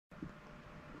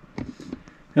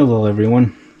Hello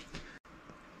everyone.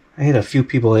 I had a few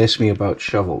people ask me about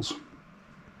shovels.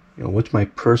 What's my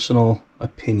personal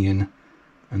opinion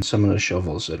on some of the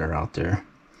shovels that are out there.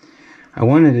 I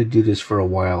wanted to do this for a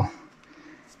while,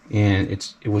 and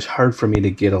it was hard for me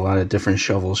to get a lot of different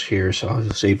shovels here, so I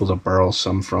was able to borrow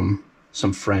some from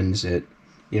some friends that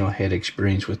had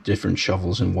experience with different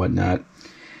shovels and whatnot.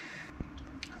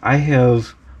 I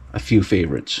have a few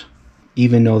favorites,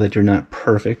 even though that they're not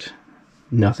perfect.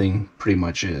 Nothing pretty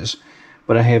much is,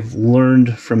 but I have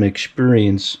learned from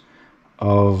experience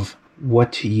of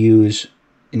what to use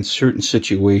in certain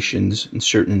situations, in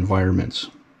certain environments,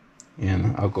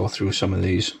 and I'll go through some of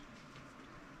these.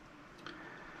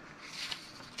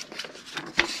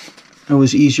 It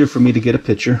was easier for me to get a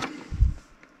picture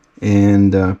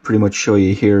and pretty much show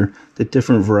you here the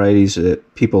different varieties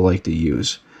that people like to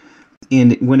use.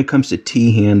 And when it comes to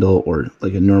T-handle or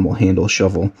like a normal handle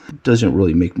shovel, it doesn't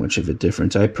really make much of a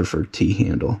difference. I prefer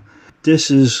T-handle.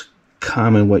 This is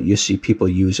common what you see people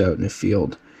use out in the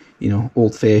field.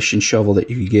 Old-fashioned shovel that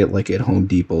you could get like at Home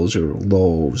Depots or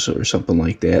Lowe's or something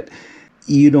like that.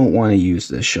 You don't want to use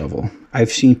this shovel.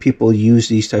 I've seen people use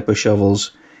these type of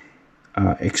shovels,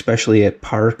 especially at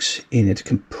parks, and it's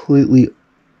completely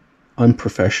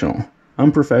unprofessional.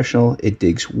 It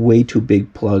digs way too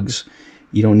big plugs.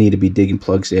 You don't need to be digging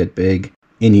plugs that big,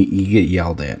 and you get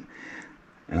yelled at.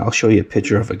 And I'll show you a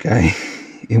picture of a guy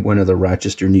in one of the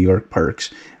Rochester, New York parks.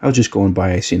 I was just going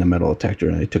by, I seen a metal detector,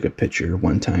 and I took a picture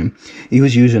one time. He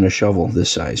was using a shovel this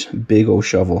size, big old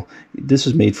shovel. This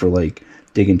is made for like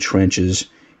digging trenches,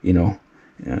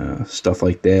 stuff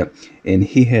like that. And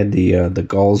he had the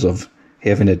galls of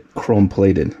having it chrome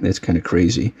plated. That's kind of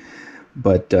crazy.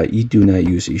 But you do not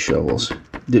use these shovels.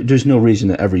 There's no reason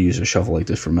to ever use a shovel like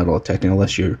this for metal detecting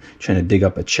unless you're trying to dig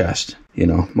up a chest.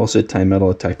 Most of the time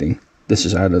metal detecting, this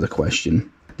is out of the question.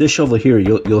 This shovel here,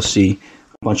 you'll see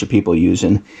a bunch of people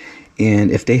using,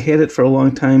 and if they had it for a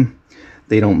long time,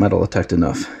 they don't metal detect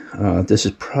enough. This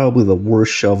is probably the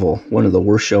worst shovel, one of the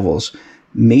worst shovels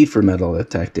made for metal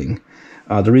detecting.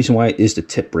 The reason why is the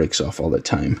tip breaks off all the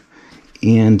time.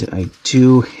 And I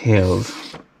do have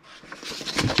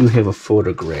a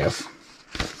photograph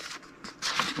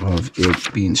of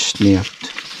it being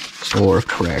snapped or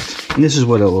cracked. And this is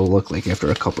what it will look like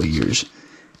after a couple of years.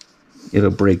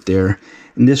 It'll break there.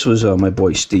 And this was my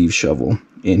boy Steve's shovel.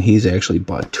 And he's actually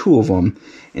bought two of them,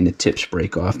 and the tips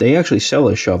break off. They actually sell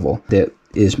a shovel that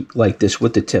is like this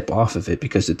with the tip off of it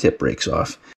because the tip breaks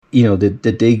off.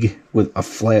 The dig with a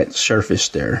flat surface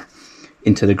there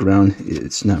into the ground,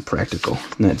 it's not practical.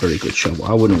 Not very good shovel.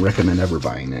 I wouldn't recommend ever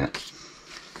buying that.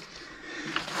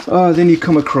 Then you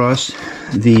come across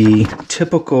the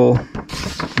typical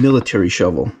military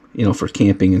shovel, for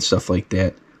camping and stuff like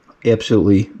that.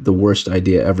 Absolutely the worst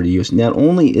idea ever to use. Not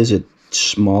only is it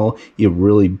small, you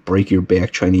really break your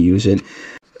back trying to use it.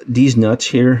 These nuts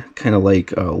here kind of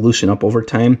like loosen up over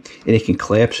time, and it can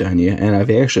collapse on you. And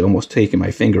I've actually almost taken my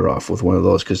finger off with one of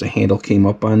those because the handle came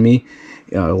up on me.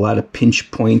 A lot of pinch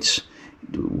points.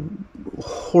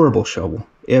 Horrible shovel.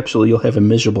 Absolutely, you'll have a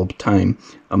miserable time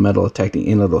metal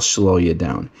detecting, and it'll slow you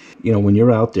down. When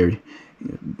you're out there,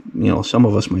 some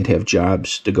of us might have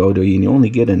jobs to go to, and you only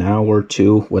get an hour,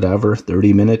 two, whatever,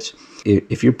 30 minutes.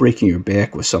 If you're breaking your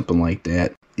back with something like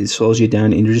that, it slows you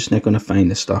down, and you're just not going to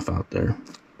find the stuff out there.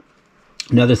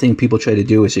 Another thing people try to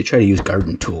do is they try to use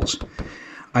garden tools.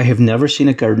 I have never seen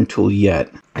a garden tool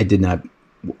yet I did not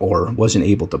or wasn't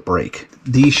able to break.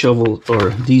 These shovels or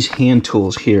these hand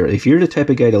tools here, if you're the type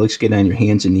of guy that likes to get on your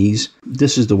hands and knees,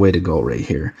 this is the way to go right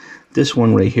here. This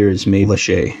one right here is made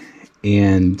lache,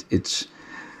 and it's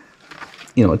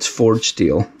forged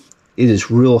steel. It is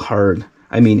real hard.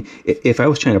 I mean, if I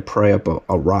was trying to pry up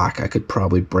a rock, I could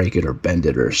probably break it or bend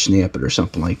it or snap it or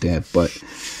something like that. But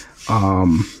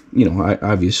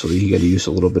obviously you got to use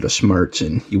a little bit of smarts,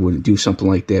 and you wouldn't do something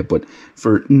like that. But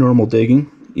for normal digging,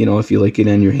 if you like it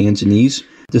on your hands and knees,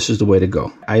 this is the way to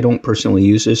go. I don't personally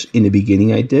use this. In the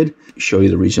beginning I did. Show you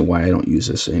the reason why I don't use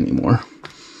this anymore.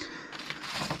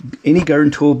 Any garden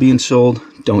tool being sold,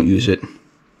 don't use it.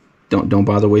 Don't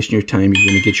bother wasting your time. You're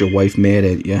going to get your wife mad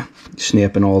at you,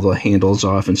 snapping all the handles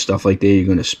off and stuff like that. You're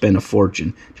going to spend a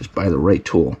fortune. Just buy the right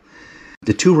tool.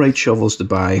 The two right shovels to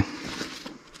buy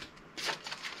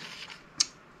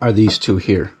are these two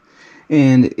here.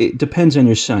 And it depends on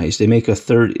your size. They make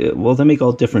they make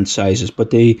all different sizes, but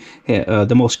the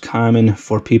most common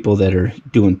for people that are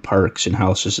doing parks and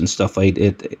houses and stuff like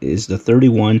it is the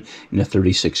 31 and the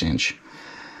 36 inch.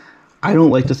 I don't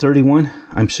like the 31.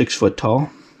 I'm 6 foot tall,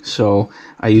 so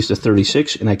I use the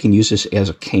 36, and I can use this as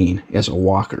a cane, as a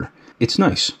walker. It's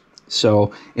nice.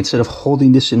 So instead of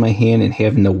holding this in my hand and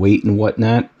having to wait and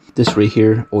whatnot, this right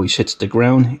here always hits the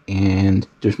ground, and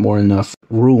there's more enough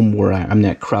room where I'm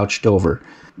not crouched over.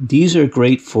 These are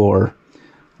great for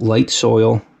light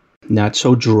soil, not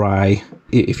so dry.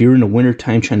 If you're in the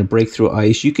wintertime trying to break through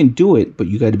ice, you can do it, but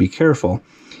you got to be careful.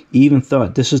 Even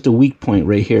thought, this is the weak point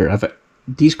right here.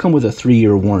 These come with a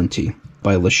 3-year warranty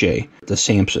by Lachey, the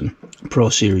Samson Pro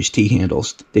Series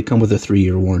T-handles. They come with a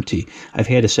 3-year warranty. I've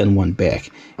had to send one back.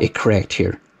 It cracked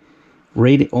here.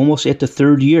 Right almost at the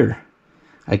 3rd year.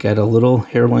 I got a little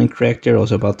hairline crack there. I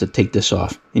was about to take this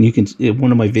off. And you can, in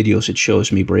one of my videos, it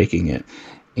shows me breaking it.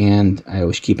 And I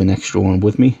always keep an extra one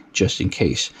with me, just in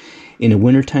case. In the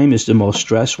wintertime is the most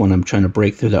stress when I'm trying to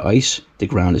break through the ice. The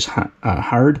ground is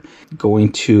hard.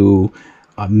 Going to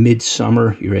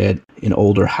midsummer, you're at an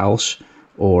older house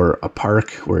or a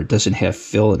park where it doesn't have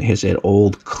fill and it has that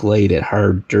old clay, that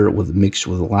hard dirt mixed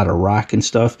with a lot of rock and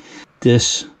stuff.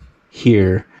 This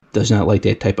here does not like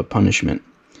that type of punishment.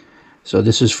 So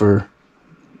this is for,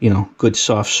 good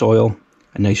soft soil,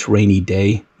 a nice rainy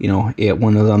day, at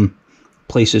one of them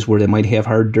places where they might have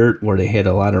hard dirt, where they had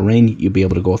a lot of rain, you'll be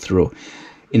able to go through.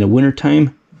 In the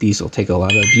wintertime, these will take a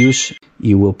lot of abuse.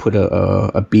 You will put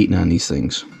a beating on these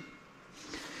things.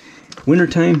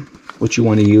 Wintertime, what you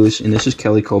want to use, and this is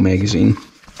Calico magazine,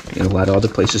 and a lot of other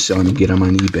places sell them. You get them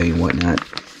on eBay and whatnot.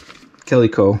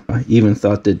 Calico even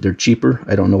thought that they're cheaper.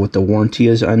 I don't know what the warranty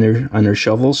is on their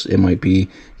shovels. It might be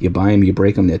you buy them, you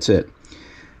break them, that's it.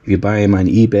 If you buy them on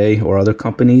eBay or other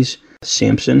companies,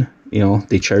 Samson,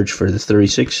 they charge for the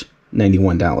 $36,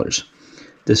 $91.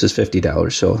 This is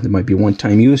 $50, so it might be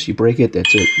one-time use. You break it,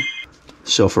 that's it.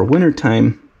 So for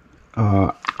wintertime,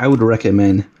 I would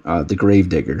recommend the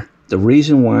Gravedigger. The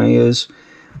reason why is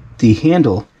the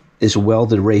handle is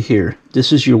welded right here.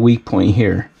 This is your weak point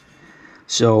here.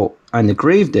 So on the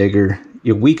Gravedigger,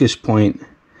 your weakest point,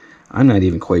 I'm not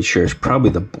even quite sure, it's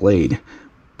probably the blade.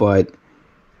 But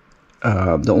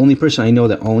the only person I know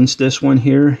that owns this one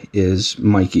here is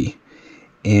Mikey.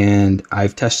 And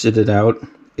I've tested it out.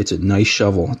 It's a nice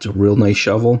shovel. It's a real nice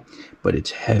shovel, but it's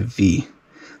heavy.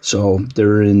 So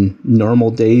during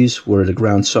normal days where the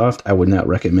ground's soft, I would not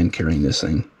recommend carrying this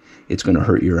thing. It's going to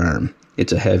hurt your arm.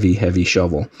 It's a heavy, heavy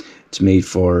shovel. It's made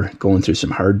for going through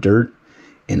some hard dirt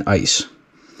and ice.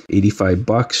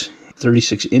 $85,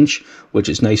 36 inch, which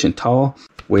is nice and tall.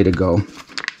 Way to go.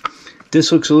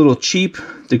 This looks a little cheap,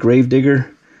 the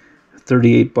Gravedigger,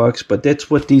 $38, but that's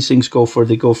what these things go for.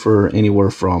 They go for anywhere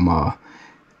from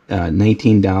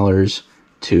 $19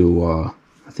 to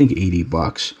I think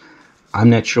 $80. I'm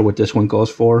not sure what this one goes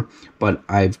for, but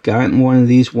I've gotten one of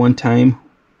these one time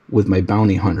with my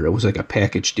bounty hunter. It was like a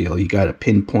package deal. You got a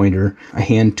pinpointer, a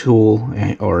hand tool,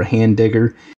 or a hand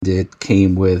digger that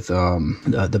came with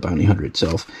the bounty hunter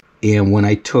itself. And when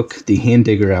I took the hand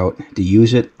digger out to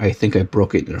use it, I think I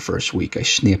broke it in the first week. I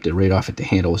snapped it right off at the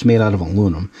handle. It was made out of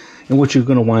aluminum. And what you're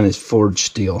going to want is forged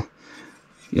steel.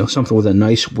 Something with a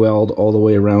nice weld all the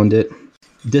way around it.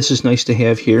 This is nice to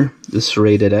have here, this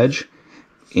serrated edge.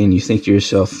 And you think to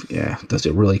yourself, yeah, does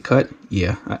it really cut?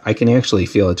 Yeah, I can actually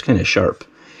feel it's kind of sharp.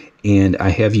 And I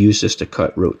have used this to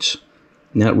cut roots.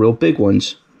 Not real big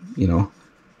ones,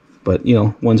 but,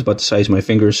 one's about the size of my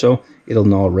finger or so. It'll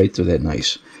gnaw right through that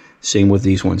nice. Same with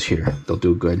these ones here. They'll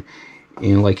do good.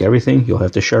 And like everything, you'll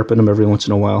have to sharpen them every once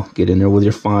in a while. Get in there with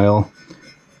your file.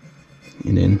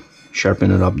 And then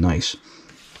sharpen it up nice.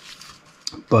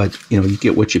 But, you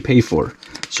get what you pay for.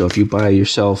 So if you buy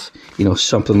yourself,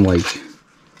 something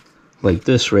like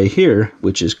this right here,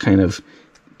 which is kind of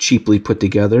cheaply put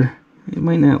together, it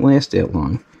might not last that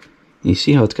long. And you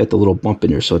see how it's got the little bump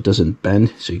in there so it doesn't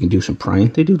bend, so you can do some prying.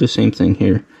 They do the same thing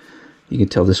here. You can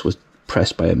tell this was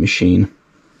pressed by a machine.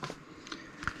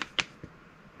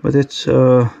 But that's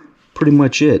pretty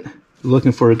much it. You're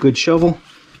looking for a good shovel,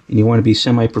 and you want to be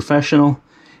semi-professional,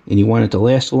 and you want it to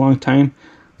last a long time,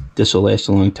 this will last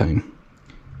a long time.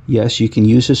 Yes, you can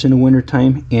use this in the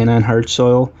wintertime and on hard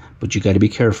soil, but you got to be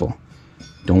careful.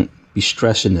 Don't be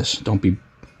stressing this. Don't be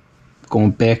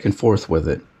going back and forth with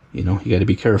it. You got to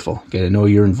be careful. You got to know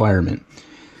your environment.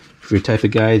 If you're the type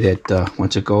of guy that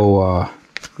wants to go,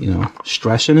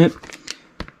 stressing it,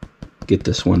 get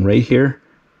this one right here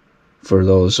for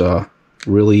those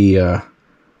really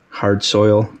hard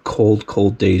soil,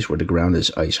 cold days where the ground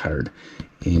is ice hard,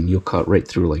 and you'll cut right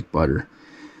through like butter.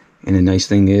 And the nice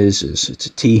thing is it's a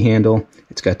T-handle.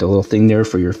 It's got the little thing there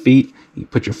for your feet. You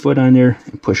put your foot on there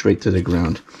and push right through the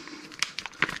ground.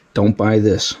 Don't buy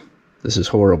this. This is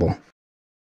horrible.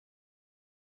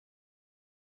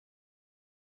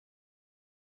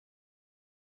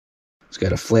 It's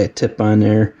got a flat tip on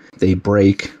there. They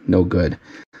break. No good.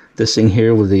 This thing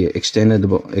here with the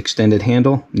extended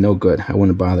handle, no good. I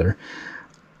wouldn't bother.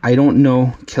 I don't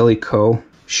know Kelly Co.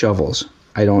 shovels.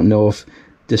 I don't know if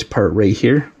this part right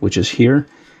here, which is here,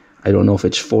 I don't know if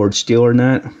it's forged steel or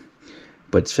not,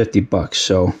 but it's $50,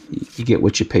 so you get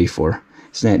what you pay for.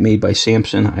 It's not made by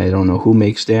Samson. I don't know who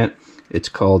makes that. It's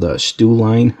called a Stew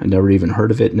Line. I never even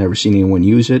heard of it, never seen anyone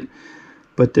use it,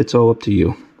 but it's all up to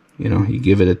you. You know, you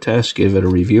give it a test, give it a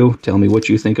review, tell me what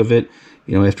you think of it.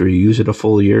 You know, after you use it a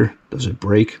full year, does it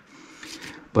break?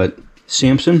 But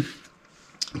Samson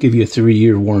give you a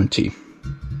 3-year warranty.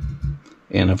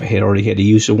 And if I had already had to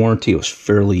use the warranty, it was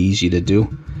fairly easy to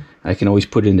do. I can always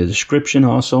put in the description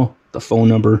also, the phone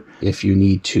number, if you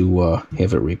need to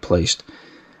have it replaced.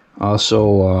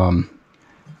 Also,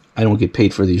 I don't get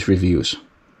paid for these reviews.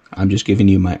 I'm just giving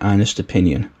you my honest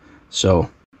opinion. So,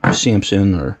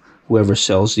 Samson or whoever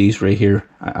sells these right here,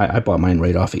 I bought mine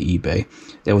right off of eBay.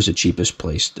 That was the cheapest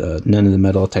place. None of the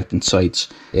metal detecting sites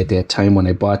at that time when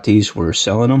I bought these were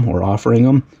selling them or offering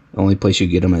them. The only place you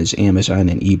get them is Amazon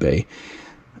and eBay.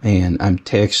 And I'm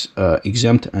tax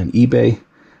exempt on eBay,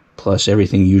 plus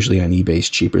everything usually on eBay is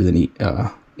cheaper than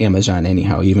Amazon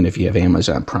anyhow, even if you have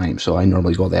Amazon Prime. So I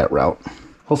normally go that route.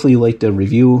 Hopefully you liked the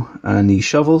review on these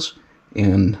shovels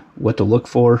and what to look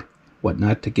for, what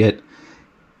not to get.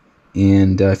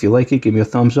 And if you like it, give me a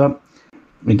thumbs up.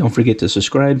 And don't forget to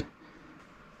subscribe.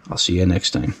 I'll see you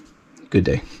next time. Good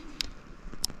day.